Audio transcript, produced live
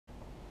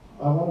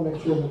I want to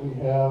make sure that we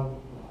have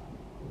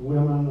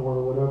women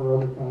or whatever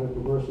other kind of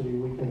diversity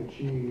we can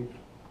achieve,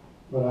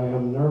 but I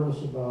am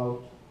nervous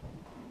about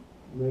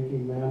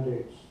making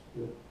mandates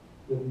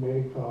that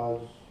may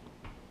cause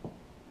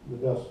the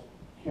best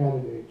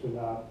candidate to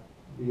not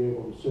be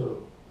able to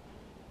serve.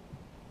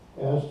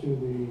 As to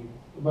the,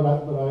 but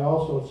I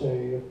also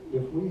say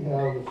if we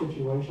have a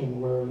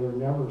situation where there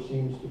never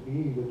seems to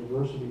be the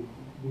diversity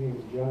being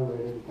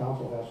generated, the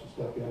council has to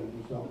step in and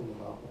do something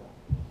about that.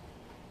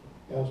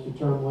 As to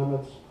term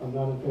limits, I'm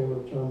not in favor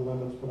of term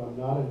limits, but I'm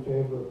not in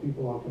favor of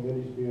people on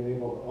committees being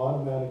able to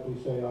automatically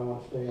say, I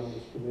want to stay on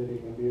this committee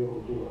and be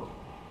able to do it.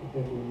 I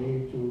think we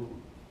need to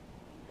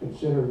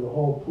consider the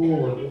whole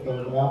pool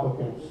of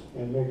applicants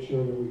and make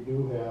sure that we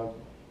do have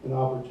an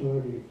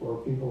opportunity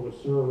for people to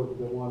serve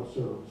that want to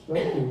serve.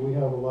 Especially, we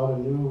have a lot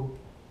of new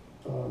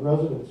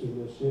residents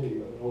in this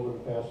city over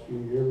the past few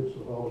years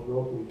with all the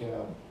growth we've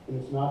had. And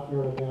it's not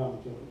fair to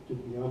them to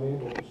be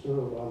unable to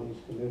serve on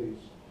these committees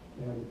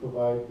and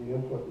provide the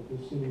input that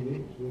this city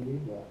needs. We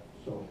need that.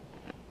 So,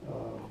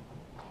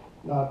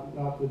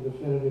 not the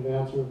definitive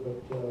answer, but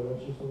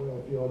that's just the way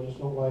I feel. I just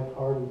don't like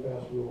hard and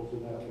fast rules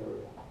in that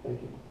area.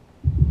 Thank you.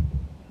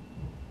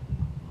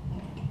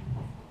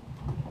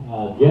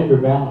 Gender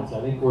balance.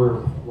 I think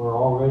we're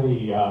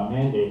already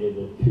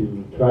mandated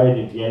to try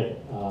to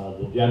get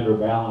the gender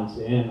balance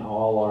in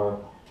all our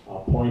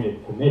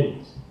appointed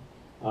committees.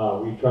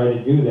 We try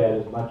to do that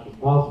as much as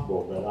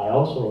possible, but I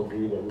also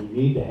agree that we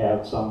need to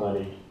have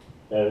somebody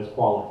that is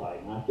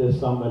qualified, not just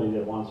somebody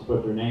that wants to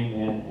put their name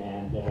in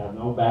and they have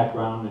no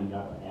background.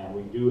 And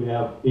we do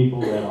have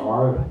people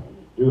that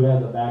do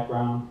have the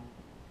background.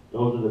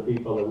 Those are the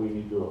people that we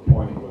need to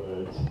appoint,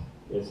 whether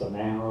it's a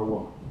man or a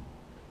woman.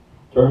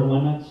 Term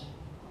limits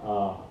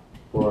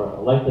for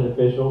elected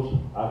officials,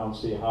 I don't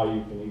see how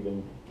you can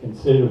even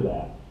consider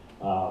that.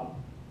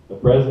 The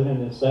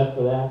president is set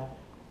for that,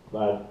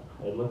 but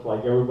it looks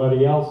like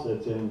everybody else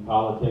that's in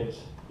politics,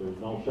 there's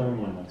no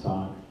term limits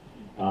on it.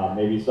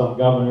 Maybe some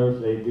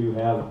governors, they do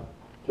have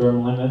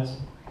term limits,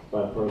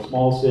 but for a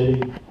small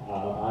city,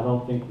 I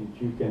don't think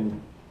that you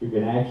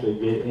can actually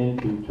get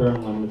into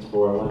term limits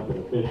for elected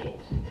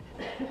officials.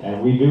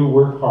 And we do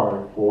work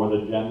hard for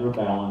the gender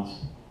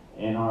balance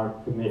in our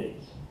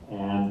committees.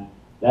 And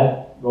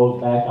that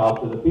goes back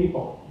out to the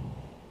people.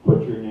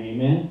 Put your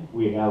name in.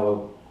 We have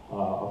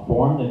a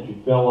form that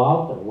you fill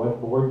out, that what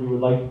board you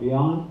would like to be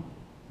on.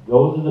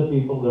 Those are the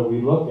people that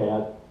we look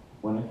at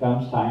when it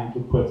comes time to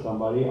put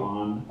somebody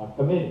on a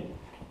committee.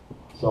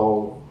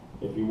 So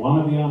if you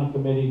want to be on a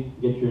committee,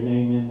 get your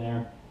name in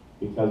there,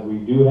 because we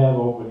do have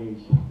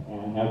openings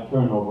and have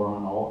turnover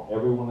on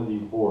every one of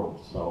these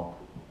boards. So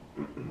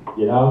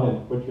get out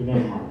and put your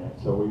name on it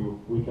so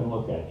we can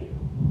look at you.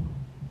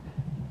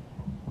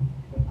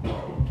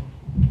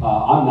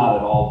 I'm not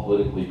at all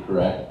politically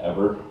correct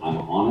ever. I'm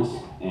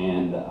honest,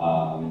 and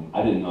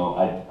I didn't know.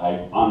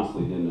 I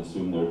honestly didn't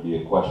assume there would be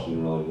a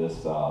question really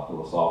this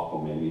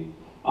philosophical maybe.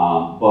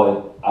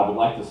 But I would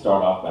like to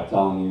start off by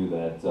telling you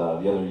that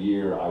the other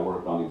year I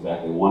worked on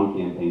exactly one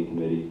campaign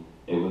committee.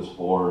 It was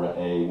for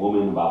a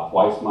woman about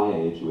twice my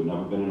age who had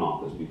never been in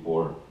office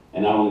before,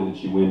 and not only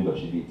did she win, but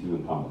she beat 2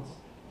 incumbents.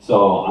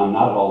 So I'm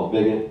not at all a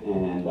bigot,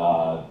 and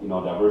you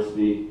know,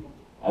 diversity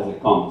as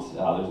it comes.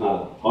 There's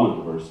not a ton of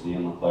diversity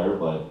in LeClaire,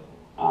 but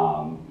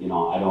you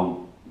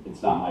know,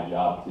 it's not my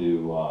job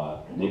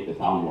to make the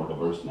town more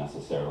diverse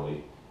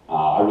necessarily.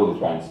 I really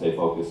try and stay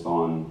focused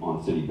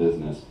on city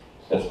business.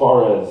 As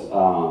far as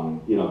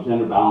you know,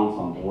 gender balance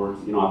on boards,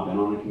 you know, I've been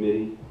on a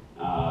committee.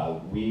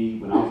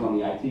 When I was on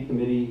the IT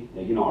committee,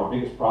 you know, our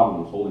biggest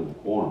problem was holding the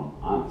quorum,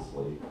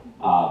 honestly.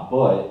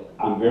 But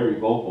I'm very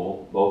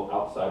vocal, both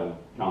outside of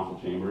council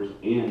chambers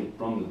and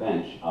from the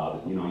bench.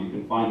 You know, you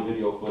can find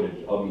video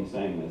footage of me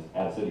saying this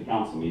at a city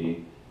council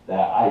meeting,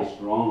 that I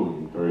strongly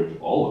encourage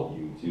all of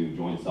you to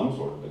join some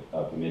sort of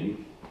a committee.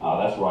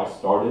 That's where I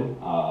started,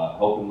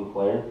 helping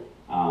LeClaire.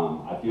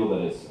 I feel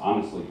that it's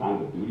honestly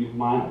kind of a duty of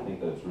mine. I think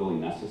that it's really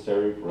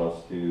necessary for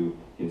us to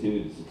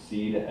continue to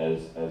succeed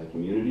as a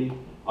community.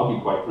 I'll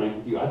be quite frank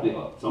with you, I think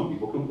some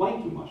people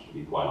complain too much, to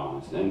be quite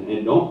honest,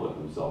 and don't put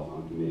themselves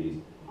on committees.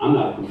 I'm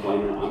not a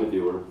complainer, I'm a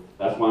doer.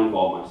 That's why I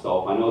involve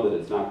myself. I know that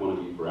it's not going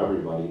to be for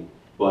everybody,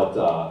 but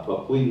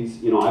please,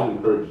 you know, I've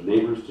encouraged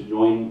neighbors to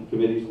join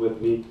committees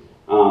with me.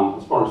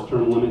 As far as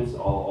term limits,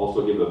 I'll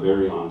also give a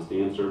very honest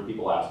answer.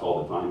 People ask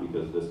all the time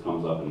because this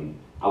comes up, and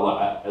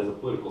as a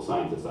political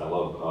scientist, I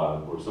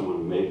love, or someone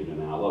who majored in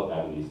it, I love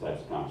having these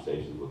types of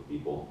conversations with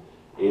people.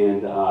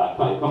 And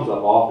it comes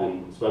up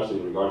often, especially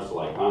in regards to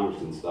like Congress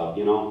and stuff,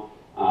 you know.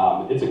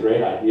 It's a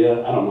great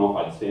idea. I don't know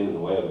if I'd stand in the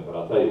way of it, but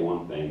I'll tell you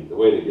one thing. The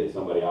way to get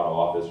somebody out of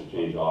office or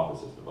change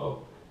office is to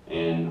vote.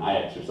 And I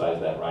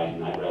exercise that right,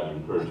 and I'd rather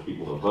encourage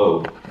people to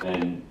vote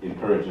than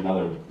encourage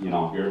another, you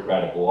know,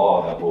 bureaucratic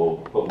law that will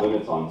put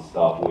limits on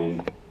stuff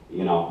when,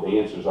 you know, the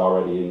answer's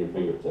already in your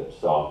fingertips.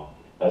 So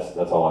that's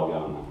all I've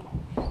got on that.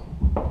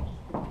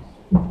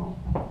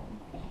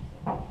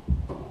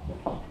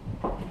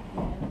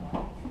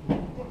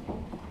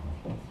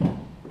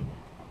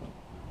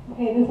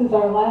 Okay, this is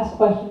our last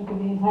question for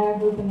the entire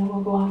group, and then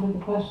we'll go on to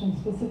the questions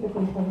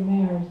specifically for the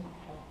mayors.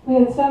 We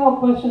had several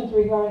questions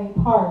regarding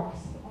parks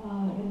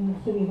in the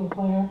city of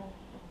LeClaire.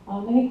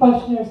 Many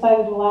questioners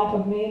cited the lack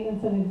of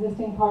maintenance in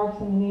existing parks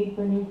and the need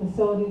for new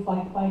facilities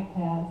like bike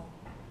paths.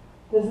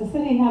 Does the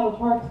city have a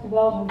parks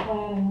development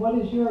plan, and what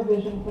is your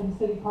vision for the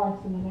city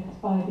parks in the next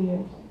 5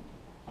 years?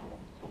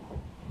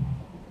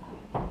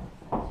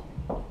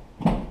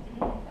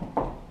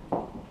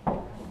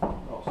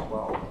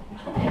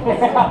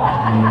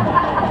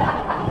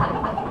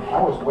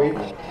 I was waiting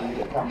for you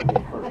to come to me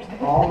first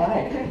all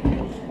night.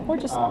 We're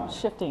just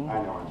shifting.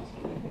 I know, I'm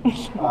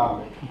just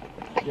kidding.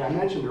 Yeah, I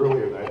mentioned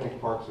earlier that I think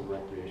parks and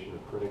recreation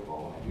are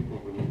critical. I do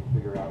think we need to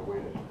figure out a way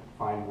to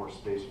find more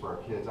space for our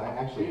kids. I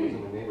actually was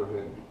in a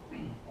neighborhood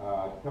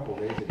a couple of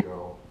days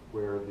ago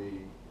where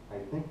I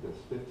think this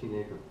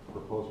 15-acre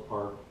proposed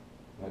park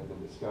had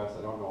been discussed.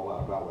 I don't know a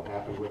lot about what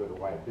happened with it or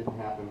why it didn't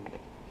happen.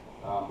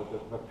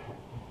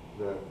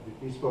 But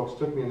these folks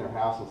took me in their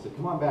house and said,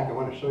 come on back, I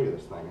want to show you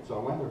this thing. And so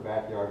I went in their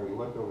backyard, we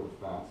looked over the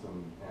fence,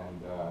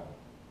 and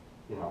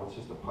you know, it's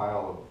just a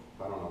pile of,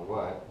 I don't know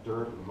what,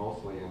 dirt and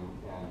mostly, and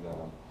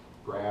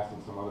grass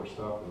and some other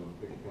stuff. And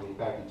in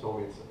fact, he told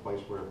me it's a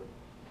place where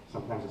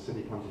sometimes the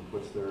city comes and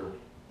puts their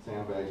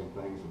sandbags and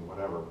things and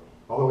whatever.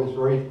 Although he was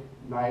very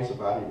nice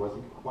about it, he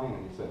wasn't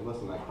complaining. He said,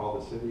 listen, I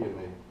called the city and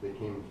they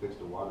came and fixed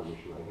a water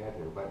issue I had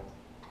here. But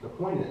the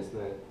point is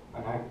that,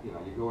 you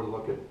know, you go and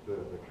look at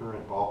the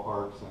current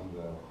ballparks and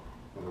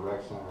the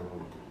rec center,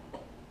 and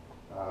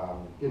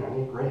you know, it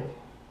ain't great.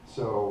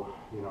 So,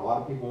 you know, a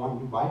lot of people want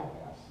new bike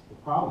paths. The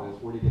problem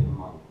is, where do you get the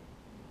money?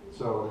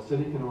 So the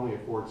city can only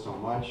afford so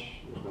much.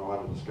 There's been a lot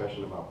of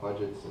discussion about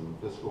budgets and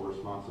fiscal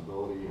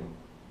responsibility, and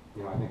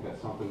you know, I think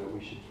that's something that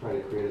we should try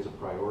to create as a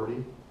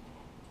priority.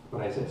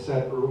 But as I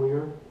said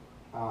earlier,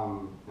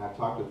 and I've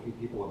talked to a few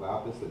people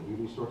about this that do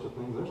these sorts of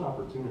things, there's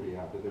opportunity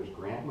out there. There's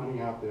grant money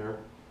out there.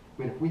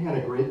 I mean, if we had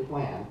a great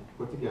plan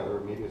put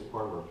together, maybe as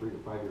part of our 3 to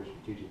 5 year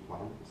strategic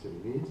plan that the city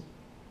needs,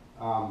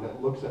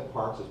 that looks at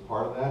parks as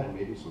part of that, and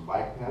maybe some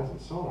bike paths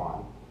and so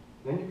on,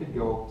 then you could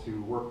go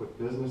to work with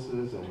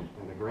businesses and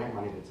the grant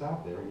money that's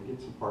out there, and you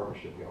get some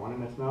partnership going.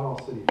 And it's not all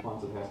city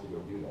funds that has to go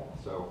do that.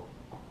 So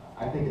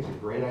I think it's a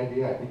great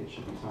idea. I think it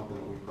should be something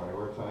that we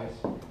prioritize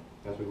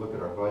as we look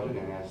at our budget,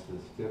 and as the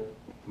STIP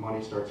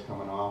money starts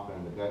coming off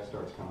and the debt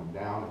starts coming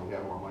down and we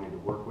have more money to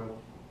work with,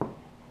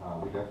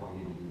 we definitely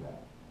need to do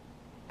that.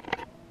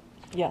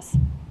 Yes.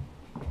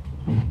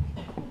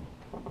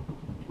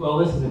 Well,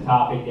 this is a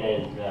topic that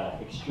is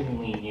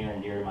extremely near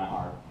and dear to my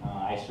heart.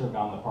 I served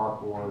on the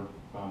park board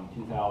from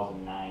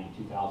 2009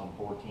 to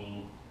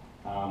 2014.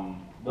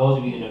 Those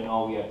of you that don't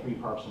know, we have 3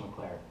 parks in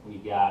LeClaire.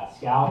 We've got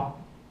Scout,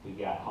 we've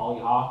got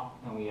Hollyhock,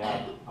 and we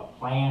have a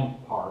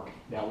planned park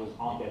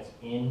that's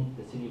in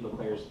the City of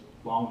LeClaire's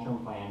long-term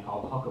plan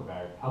called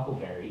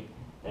Huckleberry,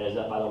 that is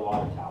up by the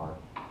water tower.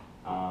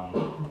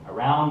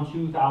 Around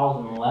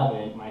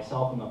 2011,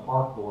 myself and the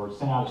park board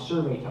sent out a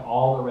survey to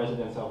all the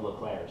residents of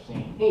LeClaire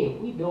saying, hey, if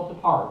we built a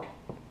park,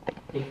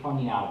 take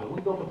funding out of it,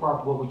 we built a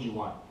park, what would you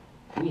want?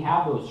 We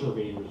have those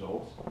survey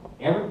results.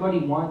 Everybody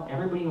in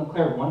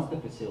LeClaire wants the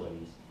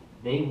facilities.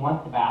 They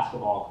want the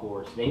basketball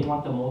courts. They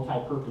want the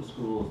multi-purpose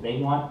schools. They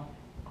want,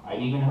 I've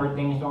even heard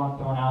things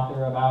thrown out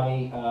there about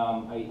a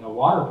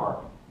water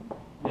park.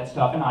 That's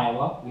tough in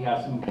Iowa. We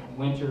have some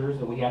winters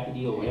that we have to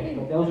deal with,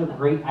 but those are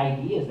great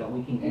ideas that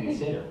we can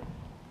consider.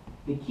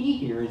 The key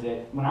here is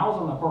that when I was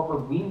on the park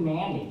board, we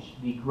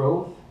managed the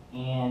growth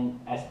and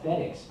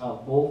aesthetics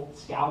of both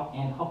Scout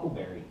and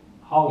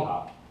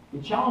Hollyhock.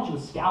 The challenge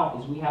with Scout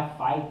is we have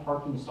 5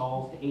 parking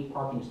stalls to 8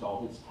 parking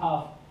stalls. It's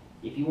tough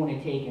if you want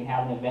to take and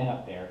have an event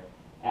up there.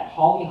 At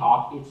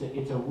Hollyhock,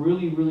 it's a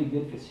really, really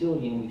good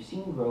facility, and we've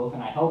seen growth,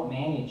 and I helped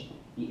manage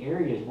the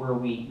areas where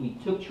we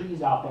took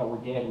trees out that were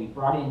dead. We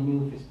brought in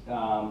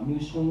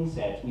new swing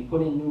sets. We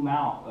put in new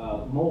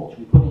mulch.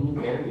 We put in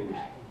new barriers.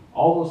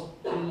 All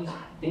those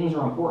things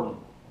are important.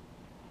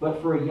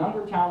 But for a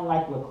younger town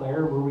like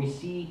LeClaire, where we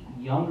see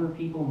younger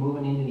people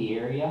moving into the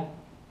area,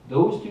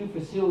 those 2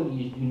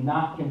 facilities do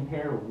not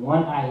compare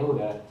 1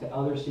 iota to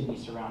other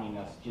cities surrounding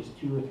us just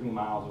 2 or 3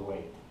 miles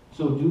away.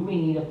 So do we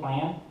need a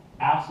plan?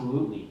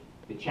 Absolutely.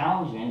 The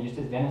challenge then, just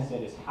as Dennis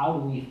said, is how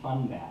do we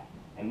fund that?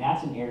 And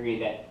that's an area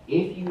that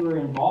if you are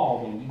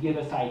involved and you give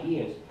us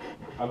ideas,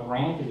 a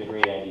grant is a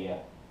great idea.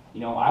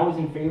 You know, I was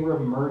in favor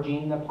of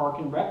merging the Park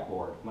and Rec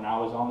Board when I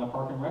was on the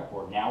Park and Rec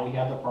Board. Now we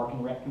have the Park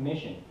and Rec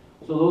Commission.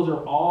 So those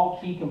are all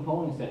key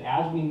components that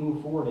as we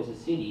move forward as a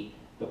city,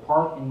 the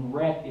Park and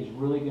Rec is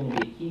really going to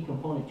be a key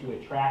component to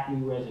attract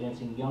new residents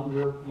and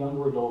younger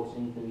adults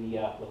into the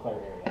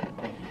LeClaire area.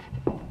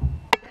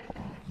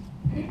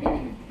 Thank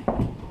you.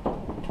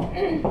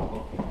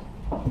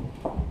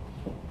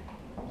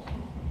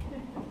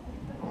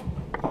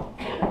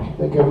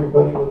 I think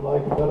everybody would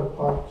like a better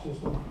park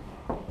system.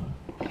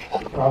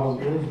 The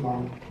problem is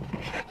money.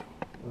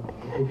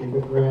 If we can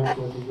get grants,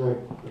 that'd be great.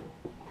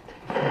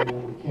 But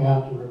we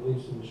can't, or at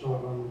least in the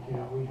short run we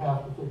can't. We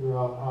have to figure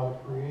out how to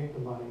create the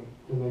money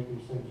to make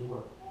these things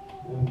work.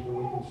 And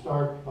we can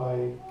start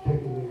by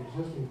taking the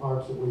existing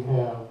parks that we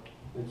have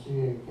and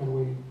seeing, can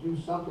we do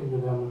something to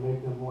them and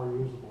make them more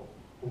usable?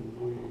 And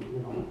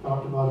we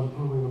talked about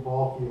improving the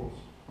ball fields.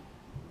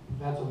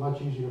 That's a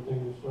much easier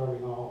thing than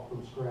starting all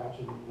from scratch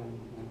and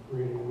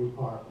creating a new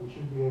park. We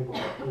should be able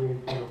to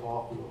create better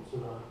ball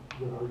fields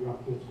that our young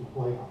kids can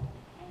play on.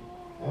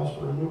 As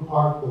for a new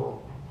park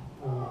though,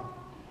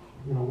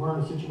 we're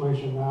in a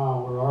situation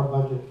now where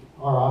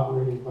our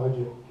operating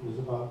budget is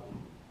about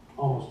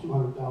almost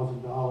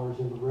 $200,000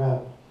 in the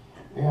red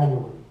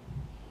annually.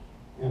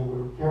 And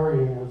we're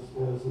carrying,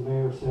 as the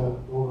mayor said,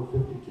 over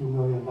 $52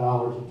 million in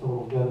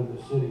total debt in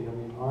the city. I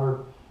mean,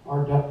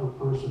 our debt per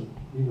person,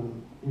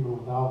 even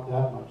without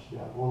that much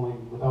debt, only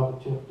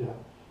without the tip debt,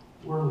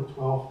 we're the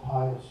 12th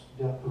highest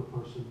debt per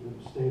person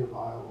in the state of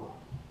Iowa,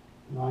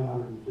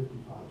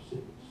 955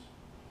 cities.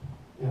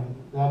 And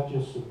that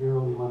just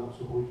severely limits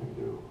what we can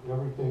do.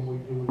 Everything we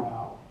do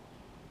now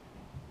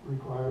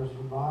requires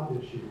a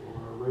bond issue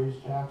or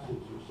raise taxes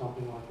or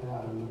something like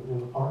that,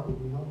 and the park would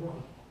be no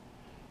different.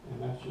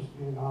 And that's just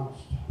being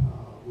honest.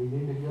 We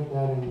need to get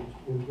that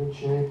in good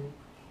shape.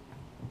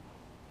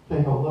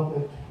 Take a look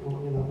at,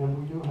 and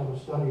we do have a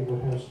study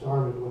that has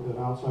started with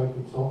an outside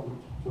consultant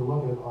to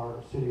look at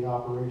our city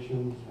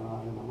operations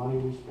and the money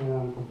we spend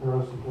in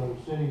comparison to other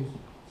cities,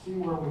 see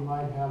where we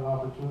might have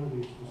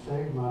opportunities to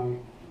save money,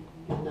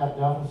 get that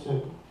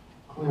deficit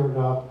cleared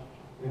up,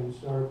 and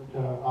start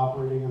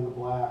operating in the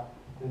black.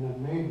 And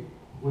then maybe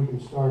we can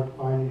start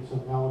finding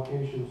some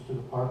allocations to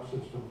the park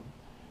system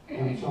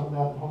and some of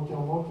that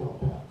hotel motel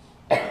tax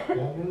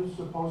that is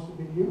supposed to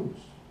be used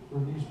for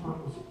these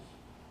purposes.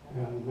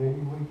 And maybe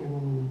we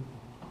can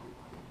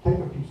take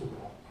a piece of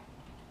that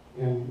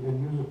and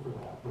use it for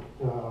that.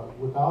 But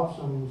without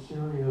some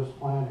serious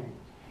planning,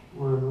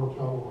 we're in real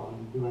trouble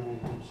on doing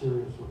anything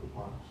serious with the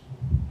parks.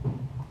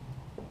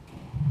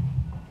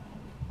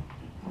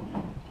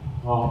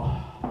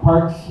 Well,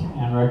 parks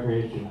and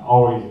recreation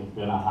always has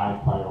been a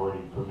high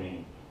priority for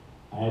me.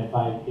 I had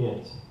 5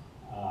 kids.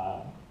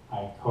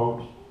 I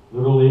coached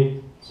Little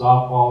League,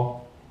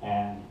 softball,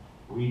 and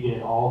we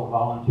did all the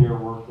volunteer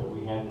work that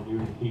we had to do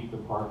to keep the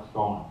parks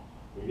going.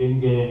 We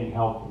didn't get any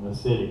help from the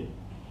city.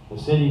 The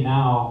city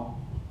now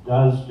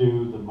does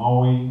do the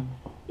mowing.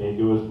 They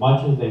do as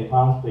much as they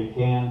possibly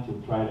can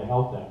to try to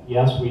help them.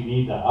 Yes, we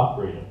need to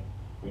upgrade it.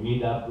 We need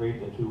to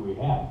upgrade the 2 we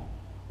have.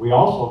 We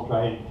also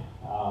tried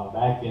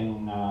back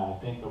in, I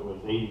think it was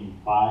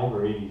 85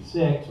 or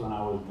 86 when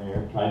I was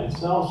mayor, tried to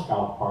sell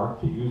Scout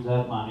Park to use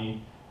that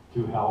money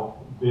to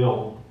help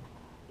build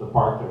the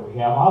park that we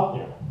have out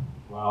there.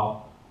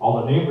 Well,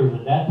 all the neighbors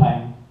at that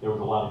time, there was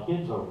a lot of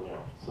kids over there,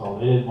 so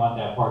they didn't want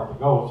that park to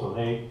go, so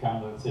they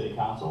come to the city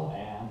council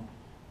and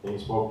they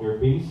spoke their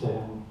piece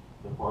and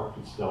the park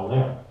is still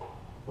there.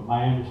 But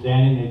my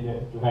understanding,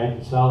 they tried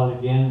to sell it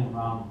again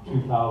around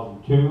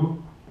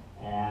 2002,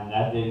 and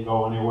that didn't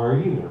go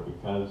anywhere either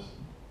because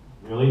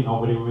really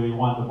nobody really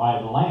wanted to buy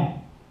the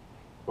land.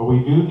 But we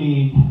do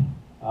need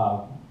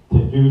to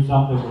do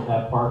something with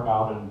that park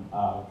out in,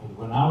 because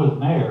when I was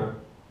mayor,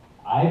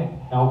 I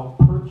helped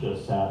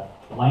purchase that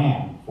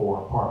land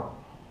for a park.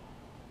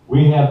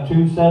 We have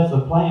 2 sets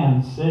of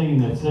plans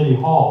sitting at City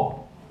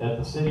Hall that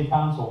the city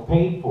council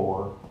paid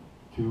for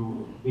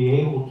to be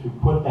able to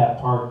put that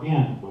park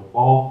in with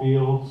ball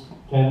fields,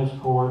 tennis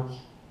courts,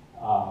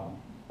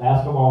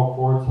 basketball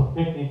courts, a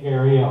picnic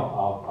area,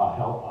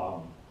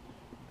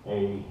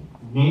 a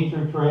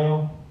nature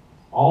trail.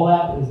 All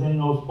that is in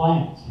those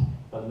plans,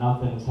 but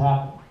nothing has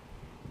happened.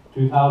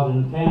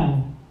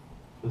 2010,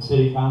 the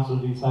city council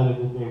decided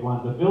that they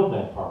wanted to build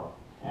that park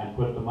and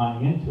put the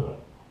money into it.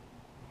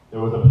 There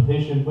was a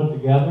petition put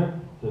together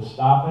to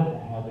stop it.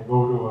 It had to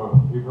go to a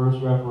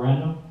reverse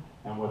referendum,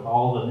 and with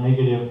all the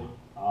negative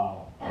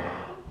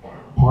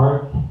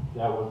part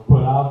that was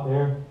put out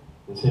there,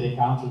 the city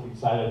council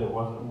decided it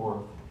wasn't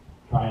worth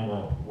trying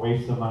to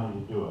waste the money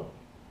to do it.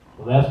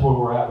 So that's where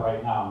we're at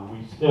right now, and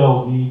we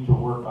still need to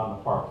work on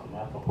the parks, and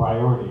that's a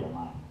priority of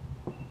mine.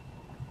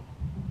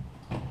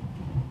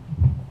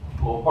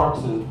 Well,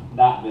 parks has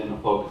not been a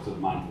focus of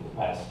mine for the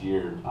past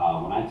year.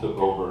 When I took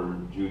over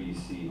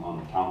Judy's seat on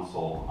the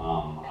council,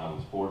 I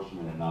was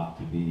fortunate enough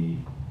to be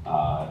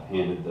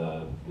handed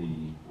the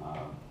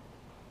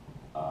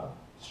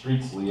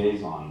streets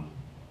liaison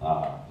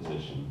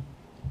position.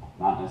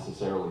 Not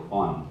necessarily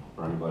fun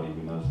for anybody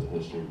who knows the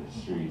history of the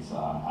streets.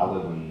 I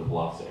live in the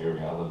Bluffs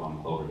area. I live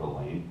on Cloverhill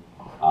Lane.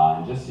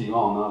 And just so you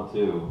all know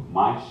too,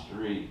 my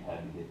street had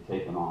to get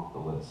taken off the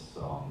list,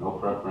 so no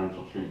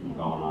preferential treatment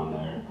going on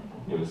there.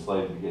 It was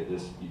slated to get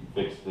this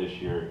fixed this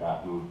year. It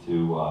got moved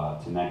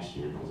to next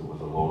year because it was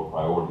a lower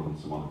priority than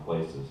some other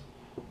places.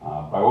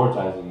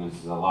 Prioritizing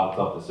is a lot of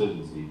tough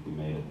decisions need to be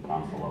made at the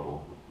council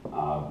level.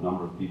 A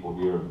number of people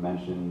here have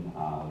mentioned,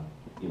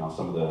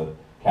 some of the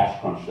cash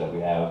crunch that we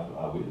have.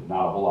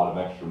 Not a whole lot of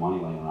extra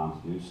money laying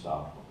around to do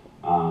stuff.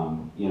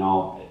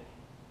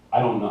 I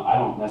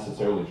don't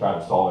necessarily try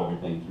to solve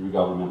everything through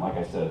government. Like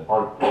I said,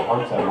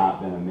 parks have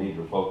not been a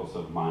major focus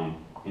of mine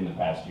in the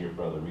past year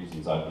for other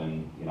reasons.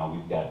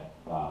 We've got,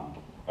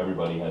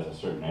 everybody has a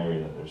certain area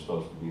that they're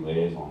supposed to be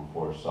liaison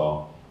for.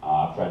 So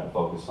I've tried to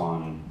focus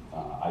on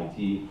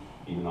IT,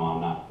 even though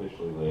I'm not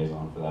officially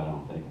liaison for that, I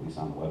don't think, at least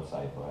on the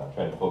website, but I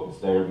tried to focus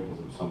there because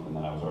it was something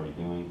that I was already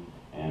doing,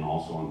 and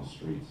also on the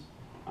streets.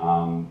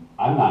 I'm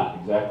not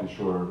exactly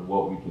sure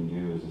what we can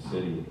do as a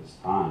city at this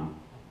time,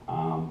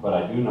 but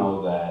I do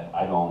know that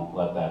I don't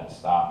let that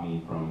stop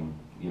me from,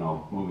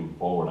 moving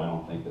forward. I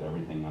don't think that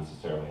everything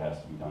necessarily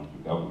has to be done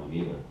through government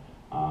either.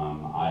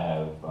 I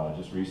have,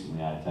 just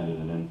recently, I attended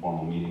an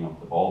informal meeting up at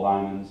the Ball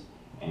Diamonds,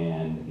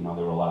 and,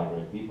 there were a lot of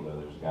great people there.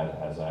 There's a guy that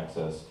has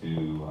access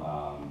to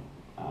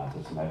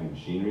some heavy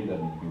machinery that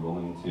he'd be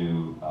willing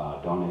to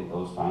donate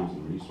those times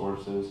and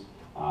resources.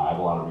 I have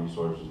a lot of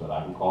resources that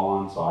I can call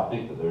on, so I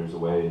think that there's a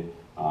way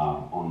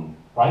on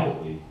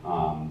privately,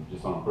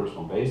 just on a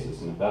personal basis,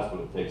 and if that's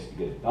what it takes to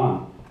get it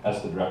done,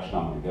 that's the direction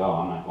I'm going to go.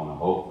 I'm not going to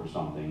hope for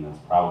something that's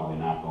probably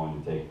not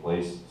going to take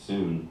place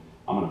soon.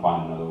 I'm going to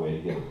find another way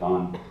to get it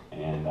done,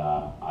 and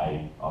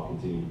I'll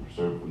continue to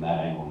pursue from that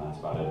angle, and that's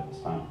about it at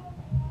this time.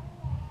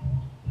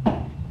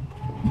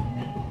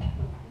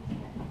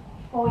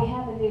 Well, we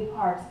have a new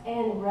Parks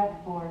and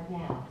Rec Board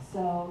now,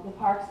 so the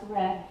Parks,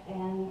 Rec,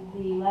 and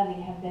the levy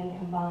have been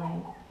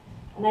combined.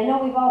 And I know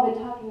we've all been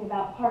talking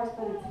about parks,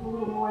 but it's a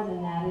little more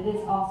than that. It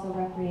is also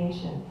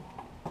recreation.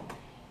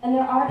 And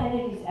there are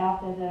entities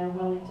out there that are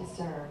willing to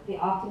serve. The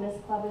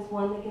Optimist Club is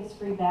one that gives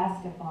free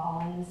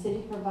basketball, and the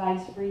city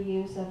provides free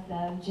use of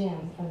the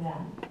gym for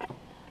them.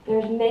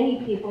 There's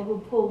many people who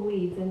pull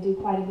weeds and do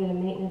quite a bit of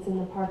maintenance in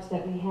the parks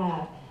that we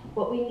have.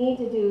 What we need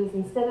to do is,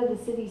 instead of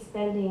the city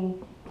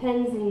spending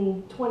tens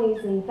and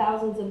twenties and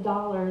thousands of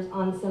dollars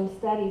on some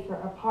study for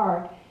a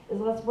park, is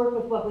let's work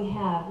with what we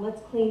have.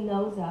 Let's clean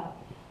those up.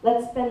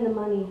 Let's spend the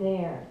money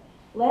there.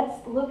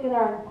 Let's look at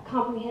our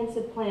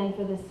comprehensive plan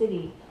for the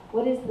city.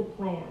 What is the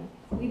plan?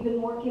 We've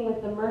been working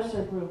with the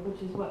Mercer Group,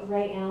 which is what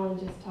Ray Allen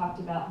just talked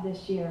about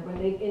this year, where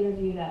they've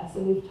interviewed us,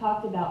 and we've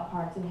talked about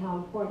parks and how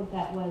important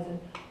that was, and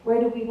where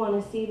do we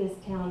want to see this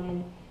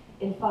town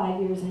in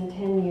 5 years and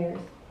 10 years.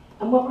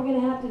 And what we're going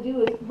to have to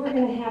do is, we're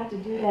going to have to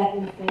do that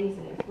in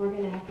phases. We're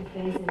going to have to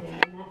phase it in,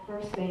 and that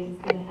first phase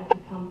is going to have to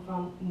come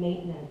from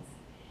maintenance.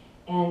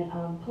 And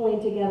pulling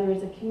together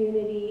as a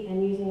community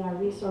and using our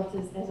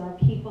resources as our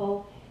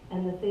people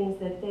and the things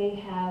that they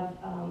have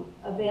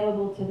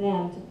available to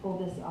them to pull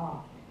this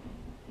off.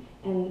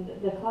 And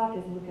the clock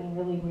is looking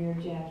really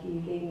weird, Jackie. You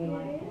gave me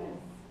like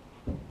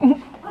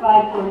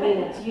 5 more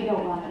minutes. You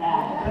don't want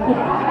that.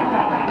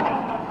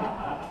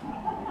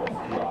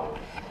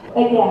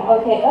 But yeah,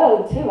 okay,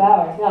 2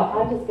 hours. No,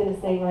 I'm just going to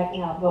say right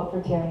now, vote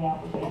for Terri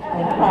Applegate.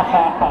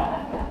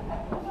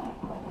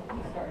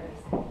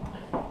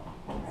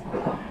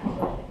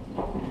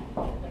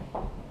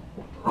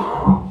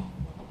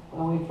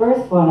 Well, we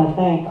first want to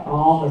thank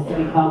all the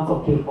city council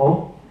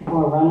people who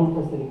are running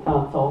for city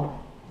council.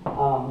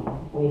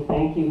 We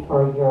thank you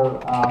for your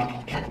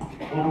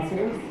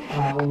answers.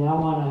 We now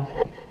want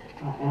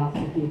to ask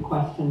a few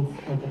questions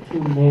for the 2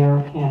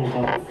 mayor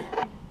candidates.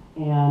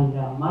 And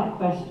my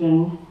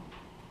question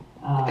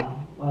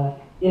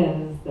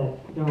is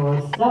that there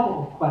were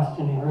several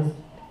questionnaires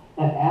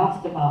that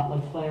asked about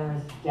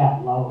LeClaire's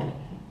debt load.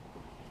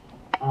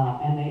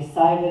 And they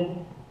cited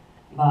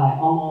by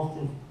almost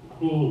as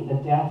being, the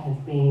debt as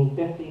being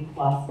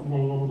 $50+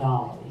 million.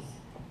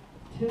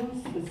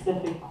 2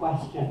 specific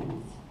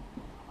questions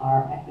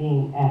are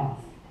being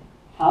asked.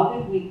 How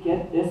did we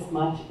get this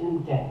much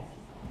in debt?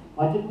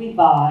 What did we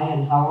buy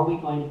and how are we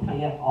going to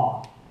pay it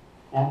off?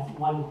 That's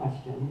one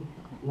question.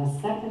 And the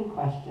second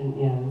question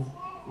is,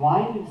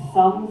 why do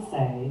some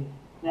say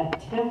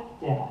that TIF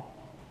debt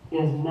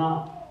is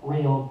not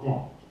real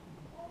debt?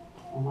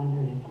 I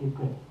wondered if you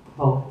could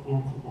both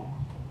answer that.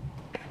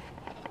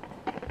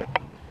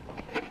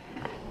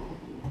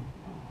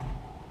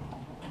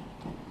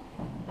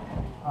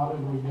 How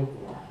did we get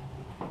there?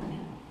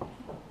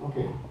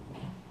 Okay.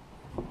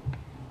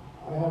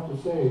 I have to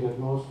say that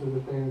most of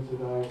the things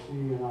that I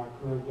see in our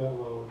current debt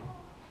load,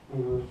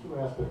 there's 2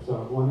 aspects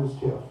of it. One is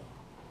TIF,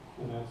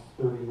 and that's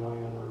 30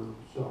 million or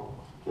so,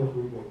 TIF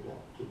rebate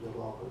debt to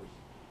developers.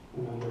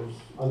 And then there's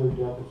other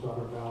debt that's on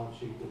our balance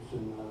sheet that's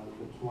in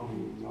the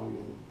 20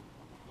 million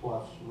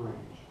plus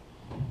range.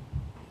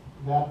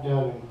 That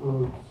debt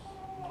includes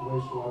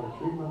wastewater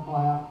treatment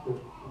plant that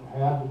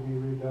had to be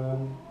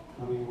redone.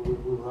 I mean,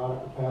 we were out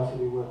of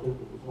capacity with it.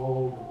 It was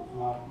old. It was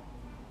not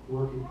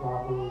working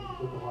properly. It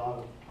took a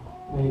lot of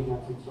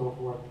maintenance and so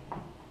forth.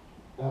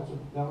 That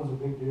was a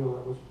big deal.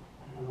 That was,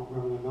 I don't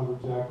remember the number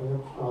exactly. It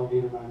was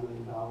probably $8 or $9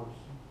 million.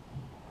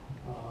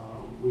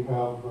 We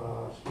have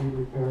street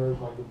repairs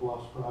like the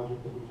Bluffs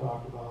project that we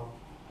talked about.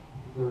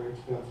 Very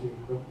expensive.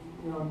 But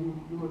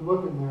you would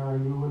look in there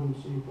and you wouldn't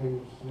see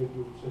things that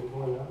you would say,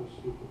 boy, that was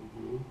stupid to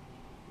do.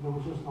 There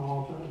was just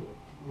no alternative.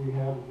 We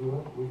had to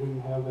do it. We didn't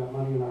have that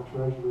money in our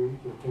treasury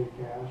to pay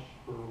cash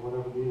for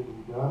whatever needed to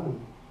be done,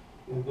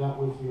 and that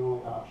was the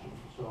only option.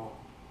 So,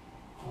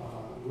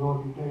 will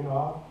it be paid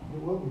off?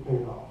 It will be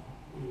paid off.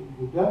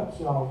 The debt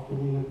itself,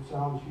 I mean, it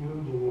sounds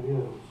huge, and it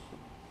is.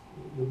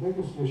 The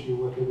biggest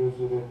issue with it is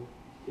that it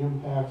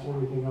impacts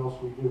everything else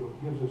we do.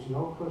 It gives us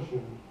no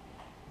cushion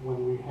when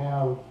we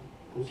have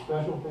the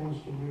special things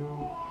to do,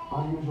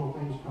 unusual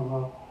things come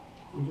up.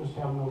 we just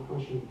have no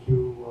cushion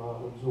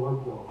to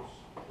absorb those.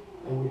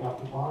 And we have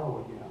to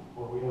borrow again,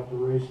 or we have to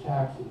raise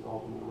taxes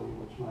ultimately,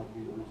 which might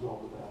be the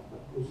result of that.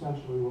 But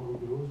essentially what we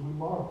do is we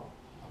borrow.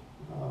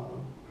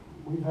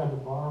 We've had to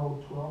borrow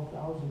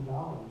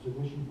 $12,000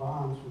 and issue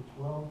bonds for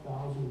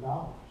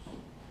 $12,000.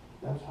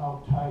 That's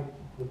how tight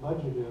the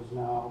budget is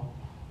now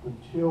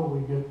until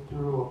we get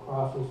through a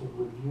process of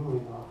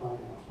reviewing our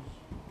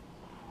finances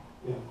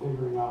and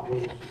figuring out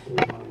ways to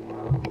save money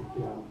wherever we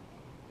can.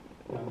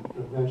 And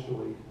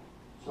eventually,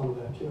 some of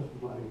that TIF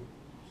money,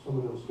 some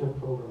of those TIF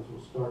programs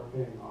will start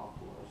paying off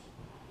for us.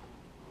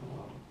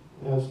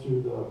 As to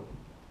the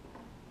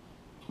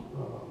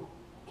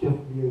TIF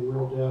being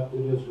real debt,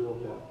 it is real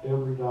debt.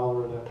 Every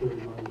dollar of that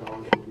 $30 million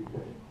will be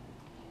paid.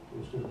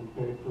 It's going to be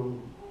paid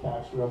from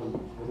tax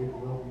revenues, but it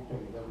will be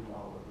paid, every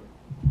dollar of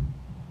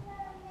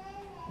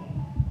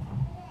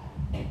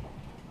it.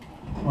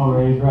 Well,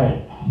 Ray's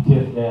right.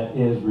 TIF debt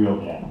is real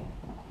debt.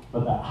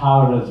 But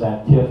how does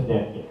that TIF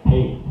debt get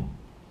paid?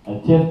 A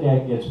TIF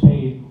debt gets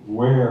paid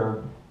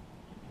where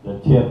the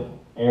TIF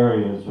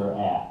areas are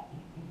at.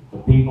 The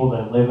people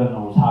that live in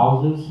those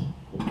houses,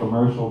 the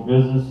commercial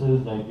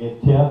businesses that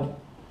get TIF,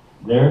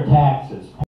 their taxes